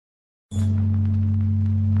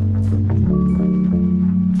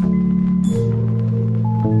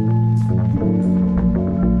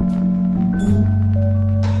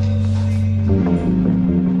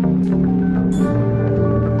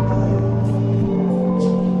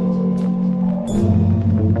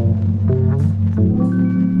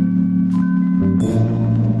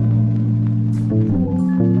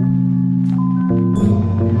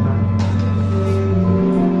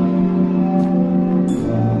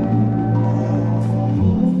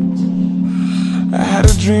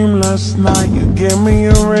dream last night. You gave me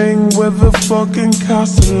a ring with a fucking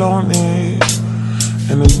castle on it,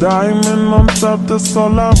 and a diamond on top, that's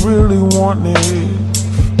all I really wanted.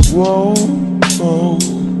 Whoa, whoa,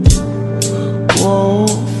 whoa.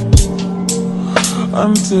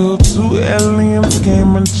 Until two aliens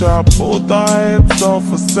came and chopped both our heads off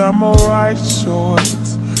with samurai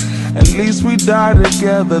shorts. At least we died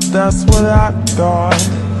together, that's what I thought.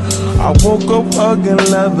 I woke up hugging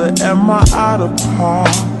leather, am I out of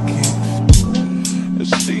pocket?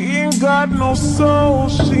 She ain't got no soul,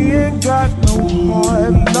 she ain't got no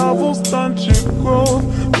heart. Love will stunt your growth,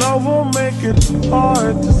 love will make it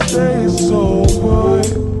hard to stay sober.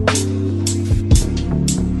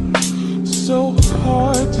 So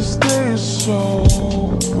hard to stay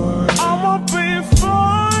sober. I'ma be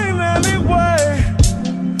fine anyway,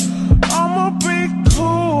 I'ma be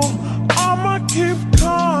cool, I'ma keep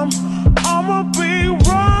calm, I'ma be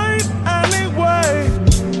right anyway.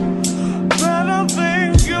 Better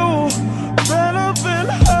than you, better than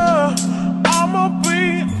her, I'ma be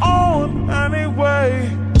on anyway.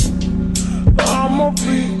 I'ma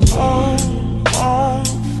be on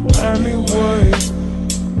anyway.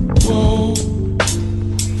 Whoa.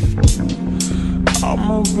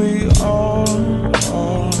 I'ma be on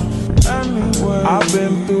anyway. I've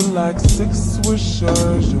been through like 6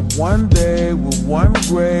 swishers in one day, with one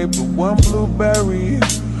grape, with one blueberry.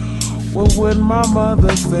 What would my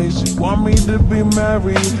mother say? She want me to be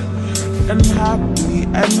married and happy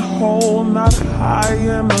and whole, not high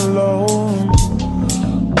and alone.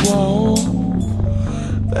 Whoa.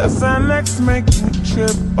 This annex make you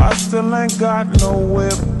trip. I still ain't got no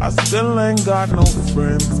whip, I still ain't got no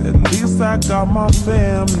friends. At least I got my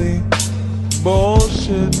family.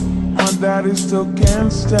 Bullshit, my daddy still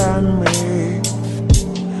can't stand me.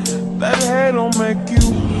 That hate'll make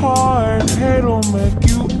you hard, hate'll make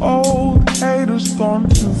you old. Haters gone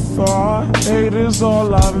too far, hate is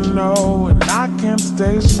all I know, and I can't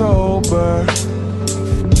stay sober.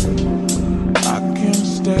 I can't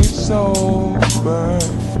stay sober.